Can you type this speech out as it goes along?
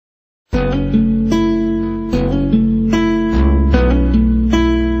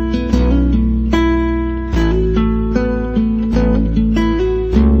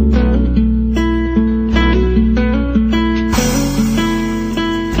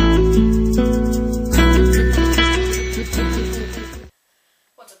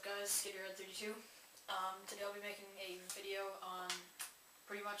today I'll be making a video on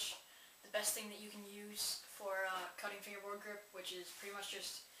pretty much the best thing that you can use for cutting fingerboard grip, which is pretty much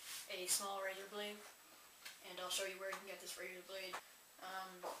just a small razor blade, and I'll show you where you can get this razor blade.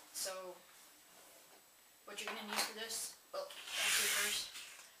 So what you're going to need for this, well, actually first,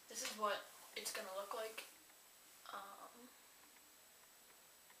 this is what it's going to look like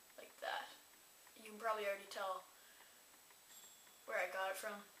that. You can probably already tell where I got it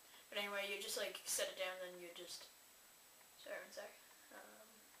from. But anyway, you just like set it down, then you just, sorry one sec,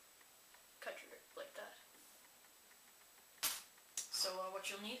 cut your grip like that. So what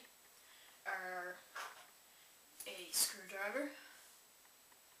you'll need are a screwdriver,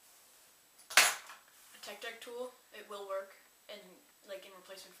 a Tek-Deck tool, it will work, and like in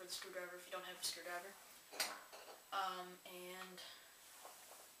replacement for the screwdriver if you don't have a screwdriver, and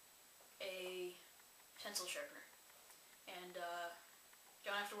a pencil sharpener. And you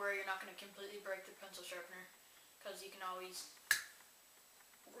don't have to worry, you're not going to completely break the pencil sharpener, because you can always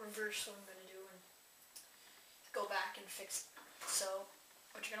reverse what I'm going to do and go back and fix it. So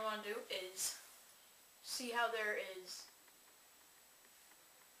what you're going to want to do is, see how there is,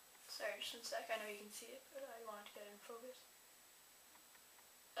 sorry just one sec, I know you can see it, but I want it to get in focus.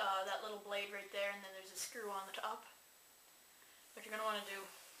 That little blade right there, and then there's a screw on the top. What you're going to want to do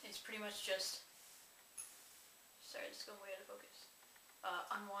is pretty much just, sorry, this is going way out of focus.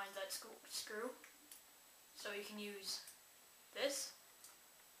 Unwind that screw. So you can use this,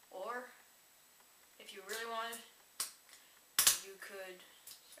 or if you really wanted, you could,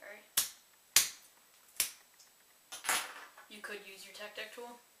 sorry, you could use your Tek-Deck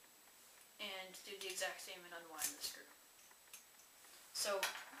tool and do the exact same and unwind the screw. So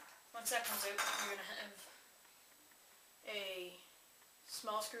once that comes out, you're going to have a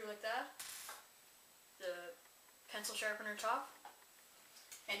small screw like that, the pencil sharpener top,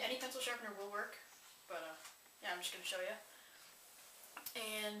 and any pencil sharpener will work, but yeah, I'm just going to show you.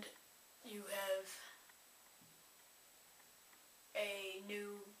 And you have a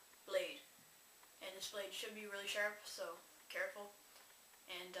new blade, and this blade should be really sharp, so careful.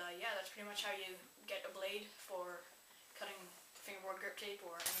 And yeah, that's pretty much how you get a blade for cutting fingerboard grip tape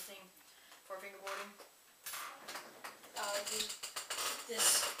or anything for fingerboarding.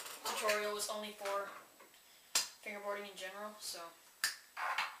 This tutorial is only for fingerboarding in general, so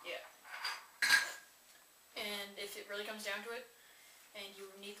yeah. And if it really comes down to it, and you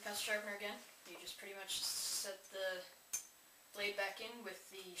need the pencil sharpener again, you just pretty much set the blade back in with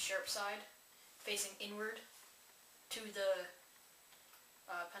the sharp side facing inward to the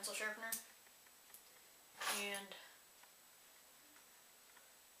pencil sharpener, and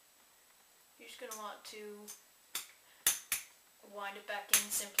you're just going to want to wind it back in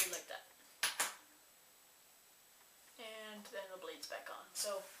simply like that. And then the blade's back on.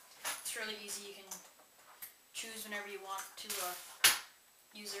 So it's really easy. You can choose whenever you want to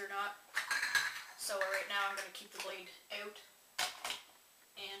use it or not. So right now I'm going to keep the blade out.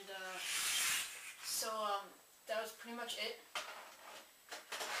 And so that was pretty much it.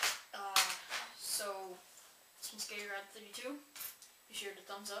 So it's been SkaterRad32. Be sure to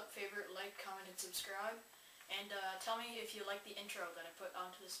thumbs up, favorite, like, comment, and subscribe. And tell me if you like the intro that I put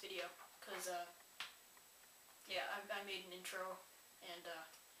onto this video, because yeah, I made an intro, and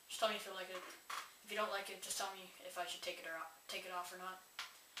just tell me if you like it. If you don't like it, just tell me if I should take it off or not.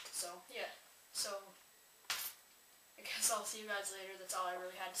 So yeah, so I guess I'll see you guys later. That's all I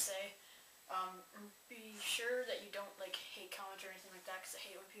really had to say. Be sure that you don't like hate comment or anything like that, because I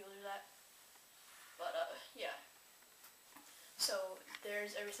hate when people do that. But yeah, so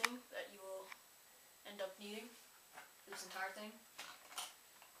there's everything that you will end up needing for this entire thing.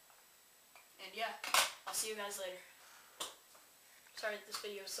 And yeah, I'll see you guys later. Sorry that this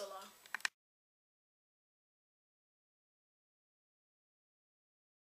video is so long.